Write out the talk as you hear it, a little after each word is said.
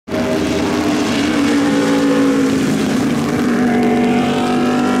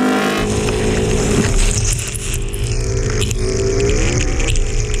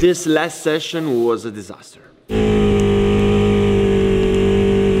This last session was a disaster.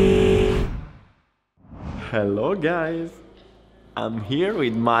 Hello guys, I'm here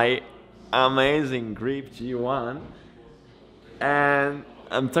with my amazing Grip G1 and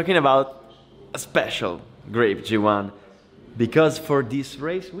I'm talking about a special Grip G1 because for this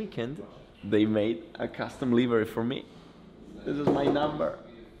race weekend they made a custom livery for me. This is my number.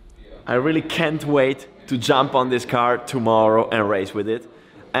 I really can't wait to jump on this car tomorrow and race with it.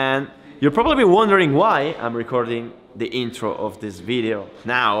 And you're probably wondering why I'm recording the intro of this video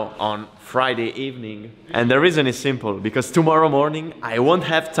now on Friday evening. And the reason is simple, because tomorrow morning I won't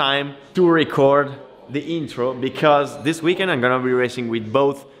have time to record the intro because this weekend I'm gonna be racing with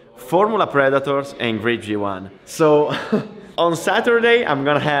both Formula Predators and Grip G1. So on Saturday I'm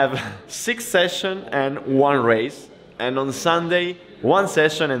gonna have 6 sessions and 1 race. And on Sunday, 1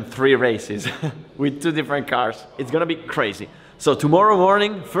 session and 3 races with 2 different cars. It's gonna be crazy. So tomorrow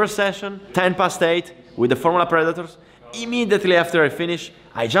morning, first session, 8:10 with the Formula Predators. Immediately after I finish,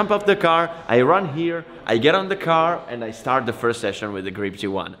 I jump off the car, I run here, I get on the car, and I start the first session with the Grip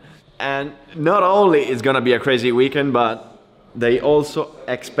G1. And not only it's gonna be a crazy weekend, but they also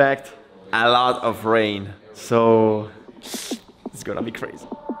expect a lot of rain. So it's gonna be crazy.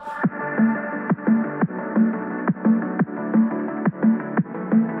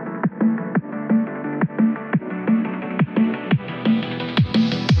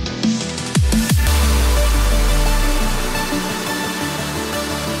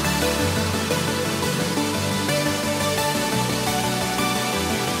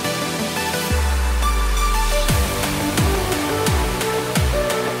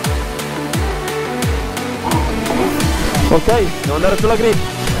 Ok, devo andare sulla grip.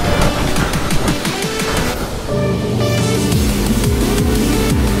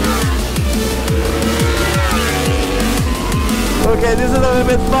 Okay, this is a little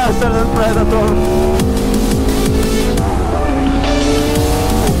bit faster than Predator.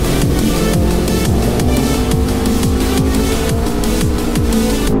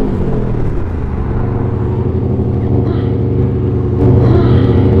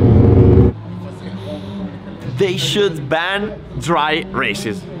 They should ban dry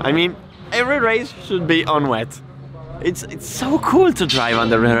races. I mean, every race should be on wet. It's so cool to drive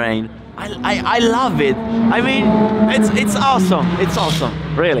under the rain. I love it. I mean, it's awesome. It's awesome,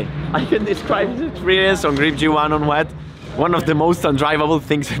 really. I can describe the experience on Grip G1 on wet. One of the most undrivable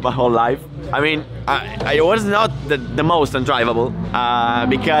things in my whole life. I mean, I was not the most undrivable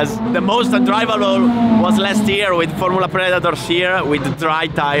because the most undrivable was last year with Formula Predators here with dry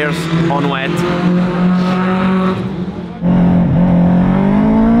tires on wet.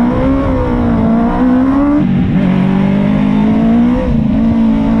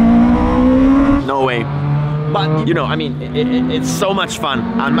 No way. But, you know, I mean, it's so much fun.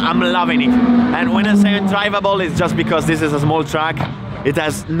 I'm loving it. And when I say undrivable, it's just because this is a small track. It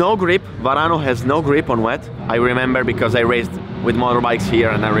has no grip. Varano has no grip on wet. I remember because I raced with motorbikes here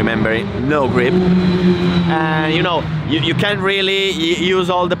and I remember it, no grip. And, you know, you can't really use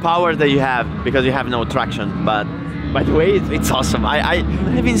all the power that you have because you have no traction. But by the way, it's awesome. I'm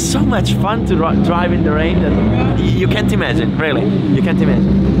having so much fun to drive in the rain that you can't imagine, really. You can't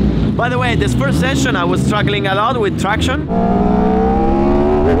imagine. By the way, this first session I was struggling a lot with traction.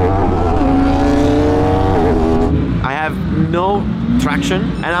 I have no traction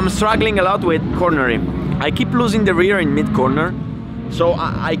and I'm struggling a lot with cornering. I keep losing the rear in mid-corner, so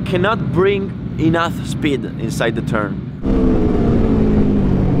I cannot bring enough speed inside the turn.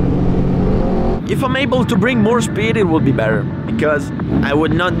 If I'm able to bring more speed, it will be better, because I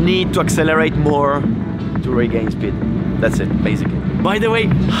would not need to accelerate more to regain speed. That's it, basically. By the way,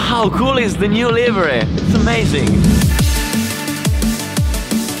 how cool is the new livery? It's amazing.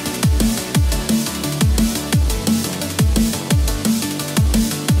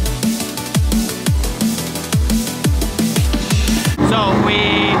 So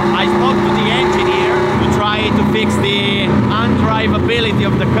I spoke to the engineer to try to fix the undrivability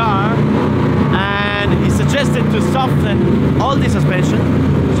of the car, and he suggested to soften all the suspension.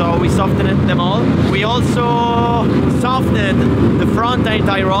 So we softened them all. We also softened the front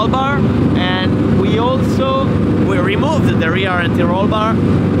anti-roll bar, and we removed the rear anti-roll bar,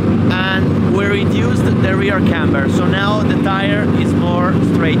 and we reduced the rear camber. So now the tire is more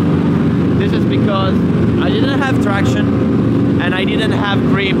straight. This is because I didn't have traction and I didn't have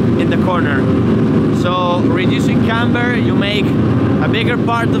grip in the corner. So reducing camber, you make a bigger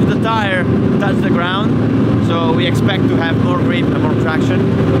part of the tire touch the ground. So we expect to have more grip and more traction.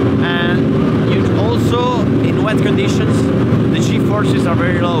 And you also, in wet conditions, the G-forces are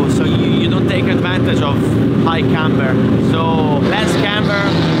very low, so you don't take advantage of high camber. So less camber,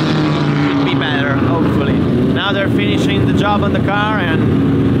 better, hopefully. Now they're finishing the job on the car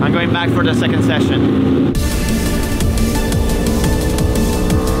and I'm going back for the second session.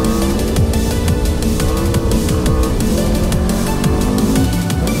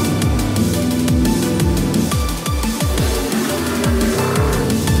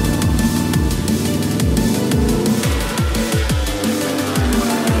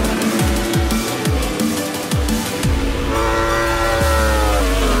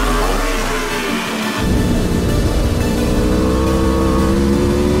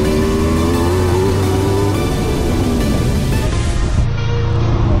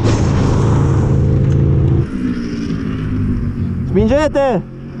 Spingete!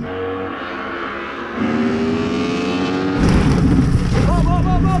 Go, go,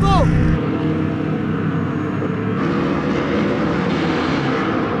 go, go, go!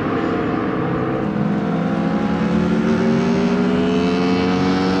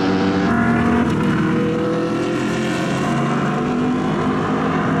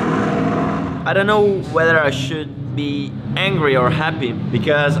 I don't know whether I should be angry or happy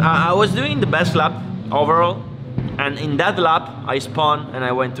because I was doing the best lap overall. And in that lap, I spun and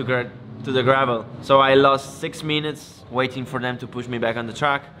I went to the gravel. So I lost 6 minutes waiting for them to push me back on the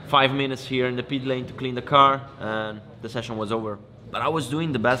track. 5 minutes here in the pit lane to clean the car, and the session was over. But I was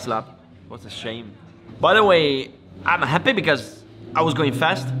doing the best lap. What a shame. By the way, I'm happy because I was going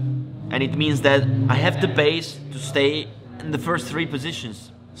fast, and it means that I have the pace to stay in the first 3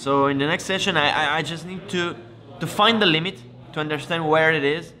 positions. So in the next session, I just need to find the limit, to understand where it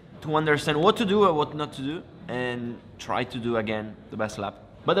is, to understand what to do and what not to do, and try to do again the best lap.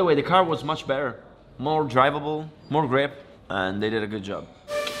 By the way, the car was much better, more drivable, more grip, and they did a good job.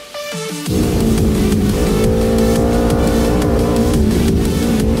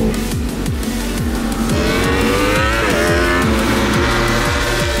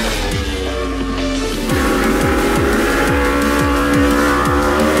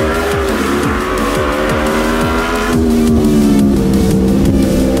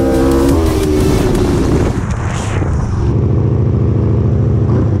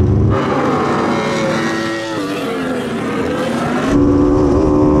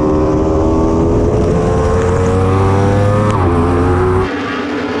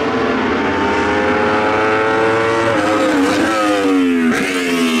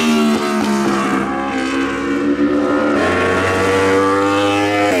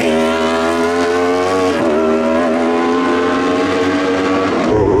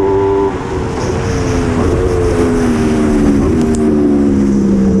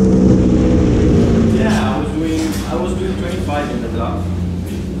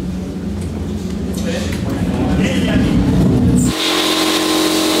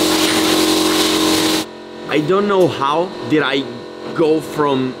 I don't know how did I go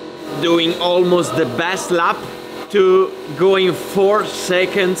from doing almost the best lap to going 4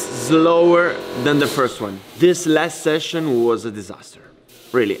 seconds slower than the first one. This last session was a disaster.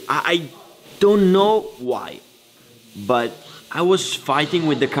 Really, I don't know why, but I was fighting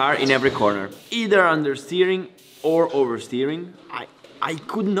with the car in every corner, either understeering or oversteering. I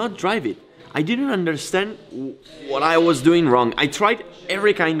could not drive it. I didn't understand what I was doing wrong. I tried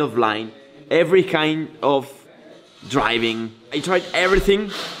every kind of line, every kind of driving. I tried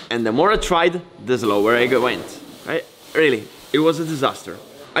everything, and the more I tried, the slower I went. Really, it was a disaster.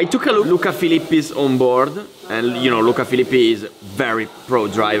 I took a look at Luca Filippi's on board, and you know, Luca Filippi is a very pro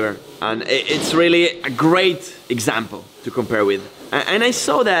driver, and it's really a great example to compare with. And I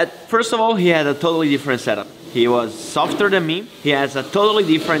saw that, first of all, he had a totally different setup. He was softer than me, he has a totally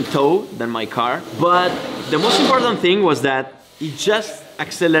different toe than my car, but the most important thing was that he just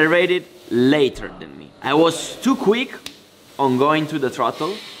accelerated later than me. I was too quick on going to the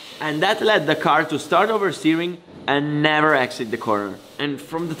throttle, and that led the car to start oversteering and never exit the corner. And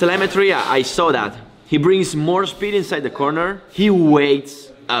from the telemetry, I saw that. He brings more speed inside the corner, he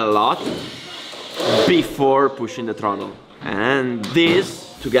waits a lot before pushing the throttle. And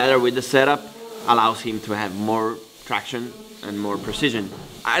this, together with the setup, allows him to have more traction and more precision.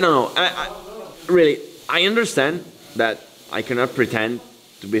 I don't know, really, I understand that I cannot pretend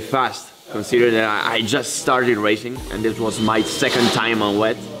to be fast, considering that I just started racing and this was my second time on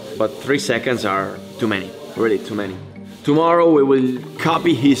wet, but 3 seconds are too many, really too many. Tomorrow we will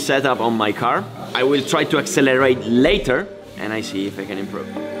copy his setup on my car. I will try to accelerate later and I see if I can improve.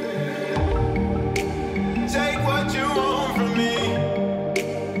 Take what you want from me.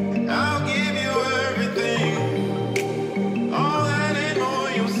 I'll give you everything. All that and more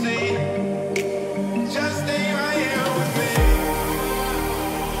you'll see. Just stay right here with me.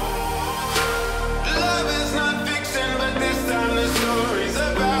 Love is not fiction, but this time the story's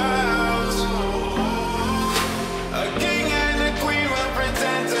about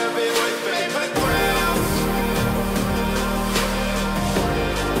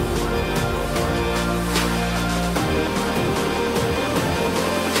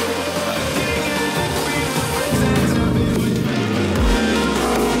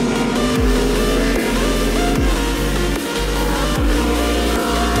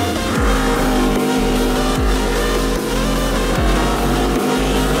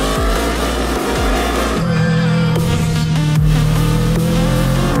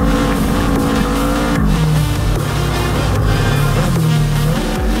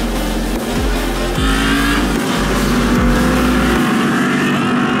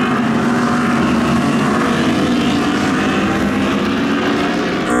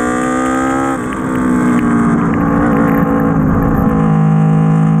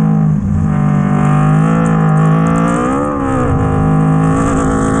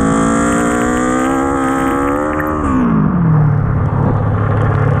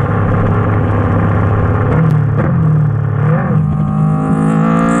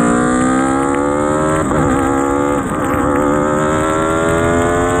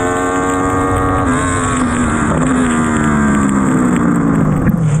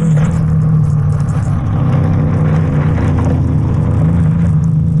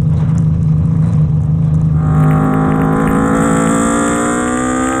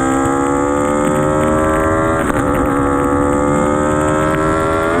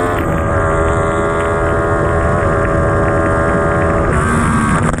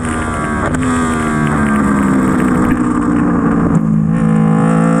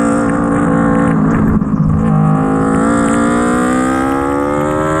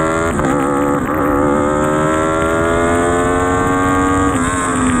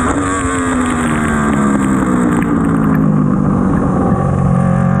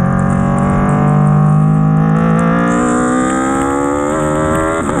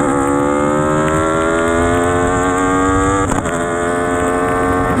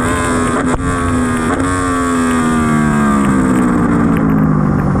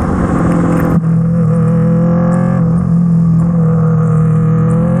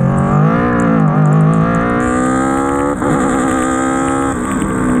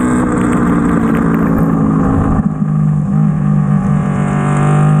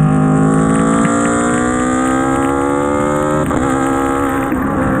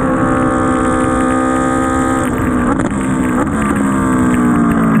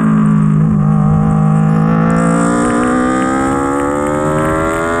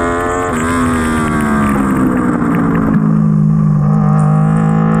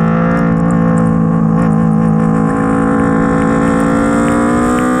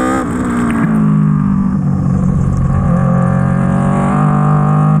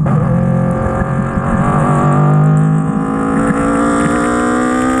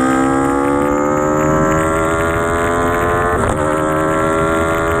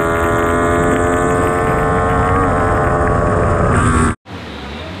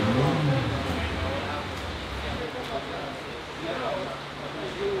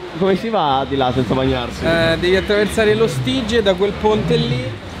come si va di là senza bagnarsi? Devi attraversare lo Stige da quel ponte lì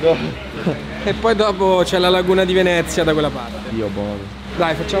e poi dopo c'è la laguna di Venezia da quella parte. Dio buono.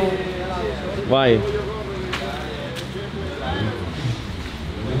 Dai, facciamo... Vai.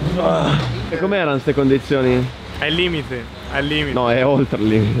 E com'erano queste condizioni? È il limite, è il limite. No, è oltre il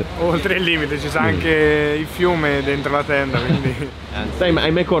limite. Oltre il limite, ci sta anche il fiume dentro la tenda, quindi... Sai,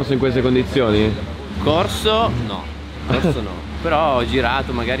 hai mai corso in queste condizioni? Corso no, corso no. Però ho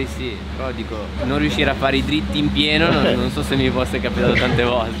girato, magari sì. Però dico, non riuscire a fare i dritti in pieno non so se mi fosse capitato tante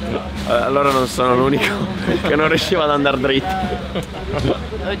volte. Allora non sono l'unico che non riusciva ad andare dritto.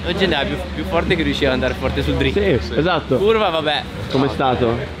 Oggi andava più forte che riusciva ad andare forte sul dritto. Sì, esatto. Curva, vabbè. Com'è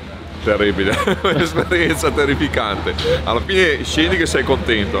stato? Terribile, un'esperienza terrificante. Alla fine scendi che sei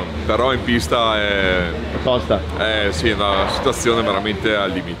contento, però in pista è Tosta. sì, è una situazione veramente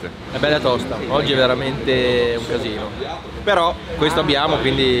al limite. È bella tosta, oggi è veramente un casino. Però questo abbiamo,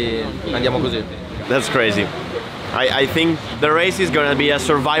 quindi andiamo così. That's crazy. I think the race is gonna be a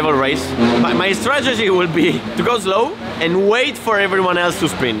survival race. My strategy will be to go slow and wait for everyone else to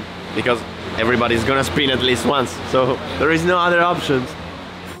spin. Because everybody's gonna spin at least once. So there is no other options.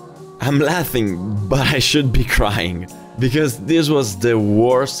 I'm laughing, but I should be crying. Because this was the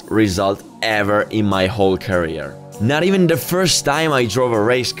worst result ever in my whole career. Not even the first time I drove a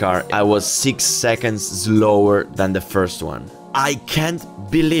race car, I was 6 seconds slower than the first one. I can't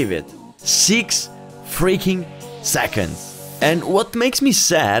believe it. 6 freaking seconds. And what makes me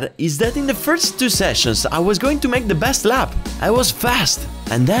sad is that in the first 2 sessions I was going to make the best lap. I was fast.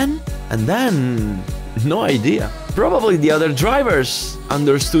 And then, no idea. Probably the other drivers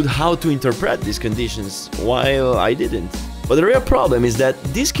understood how to interpret these conditions, while I didn't. But the real problem is that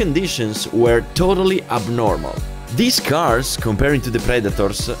these conditions were totally abnormal. These cars, comparing to the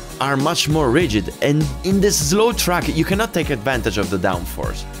Predators, are much more rigid, and in this slow track you cannot take advantage of the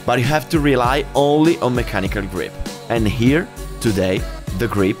downforce, but you have to rely only on mechanical grip. And here, today, the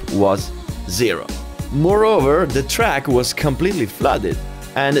grip was 0. Moreover, the track was completely flooded.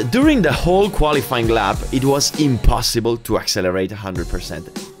 And during the whole qualifying lap, it was impossible to accelerate 100%,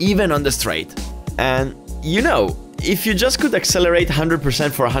 even on the straight. And you know, if you just could accelerate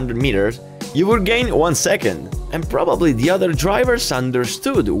 100% for 100 meters, you would gain 1 second. And probably the other drivers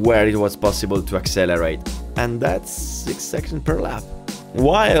understood where it was possible to accelerate. And that's 6 seconds per lap.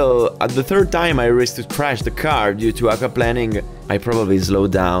 While at the third time I risked to crash the car due to aquaplaning, I probably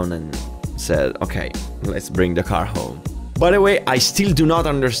slowed down and said, okay, let's bring the car home. By the way, I still do not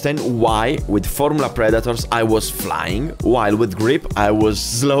understand why with Formula Predators I was flying, while with grip I was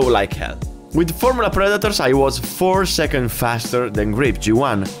slow like hell. With Formula Predators I was 4 seconds faster than grip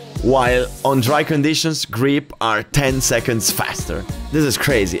G1, while on dry conditions grip are 10 seconds faster. This is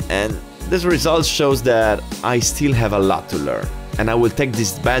crazy, and this result shows that I still have a lot to learn, and I will take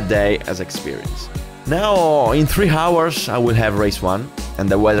this bad day as experience. Now, in 3 hours I will have race 1, and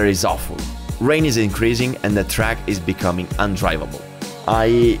the weather is awful. Rain is increasing and the track is becoming undrivable.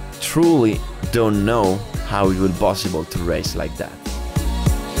 I truly don't know how it will be possible to race like that.